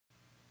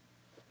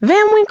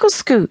Van Winkle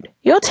Scoot,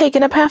 you're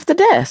taking up half the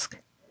desk.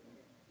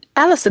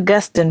 Alice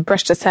Augustine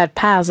brushed aside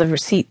piles of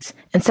receipts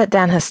and set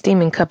down her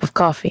steaming cup of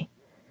coffee.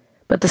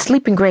 But the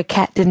sleeping gray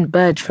cat didn't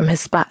budge from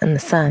his spot in the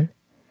sun.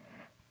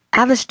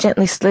 Alice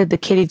gently slid the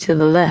kitty to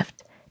the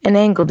left and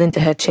angled into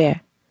her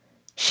chair.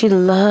 She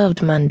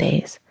loved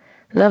Mondays,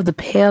 loved the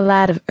pale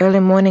light of early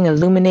morning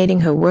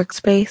illuminating her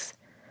workspace,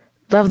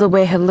 loved the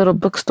way her little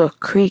bookstore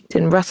creaked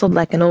and rustled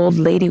like an old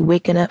lady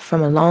waking up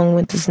from a long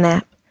winter's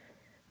nap.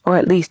 Or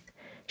at least,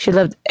 she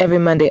loved every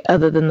Monday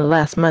other than the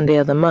last Monday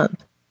of the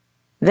month.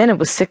 Then it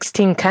was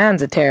 16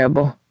 kinds of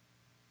terrible.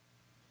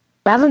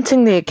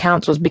 Balancing the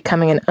accounts was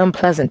becoming an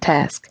unpleasant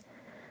task.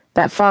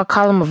 That far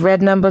column of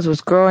red numbers was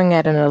growing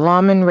at an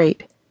alarming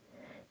rate.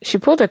 She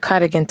pulled her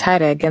cardigan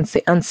tighter against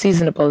the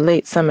unseasonable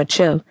late summer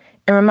chill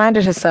and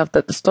reminded herself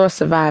that the store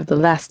survived the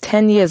last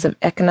 10 years of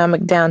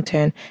economic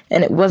downturn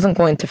and it wasn't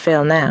going to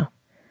fail now.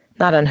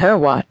 Not on her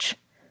watch.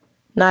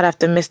 Not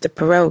after Mr.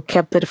 Perot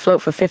kept it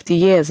afloat for 50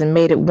 years and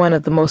made it one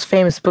of the most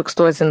famous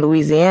bookstores in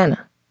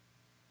Louisiana.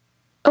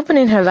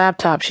 Opening her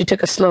laptop, she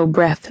took a slow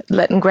breath,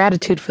 letting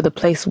gratitude for the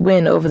place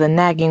win over the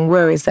nagging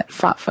worries that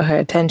fought for her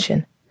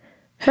attention.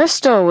 Her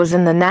store was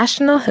in the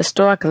National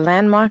Historic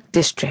Landmark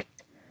District,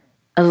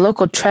 a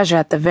local treasure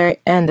at the very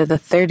end of the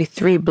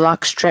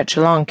 33-block stretch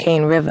along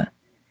Cane River.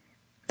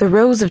 The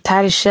rows of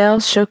tidy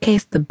shelves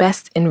showcased the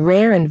best in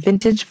rare and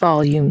vintage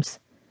volumes.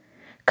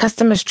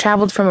 Customers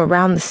traveled from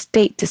around the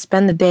state to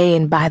spend the day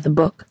and buy the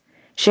book,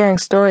 sharing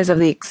stories of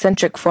the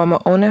eccentric former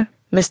owner,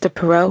 Mr.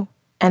 Perot,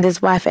 and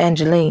his wife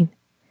Angeline.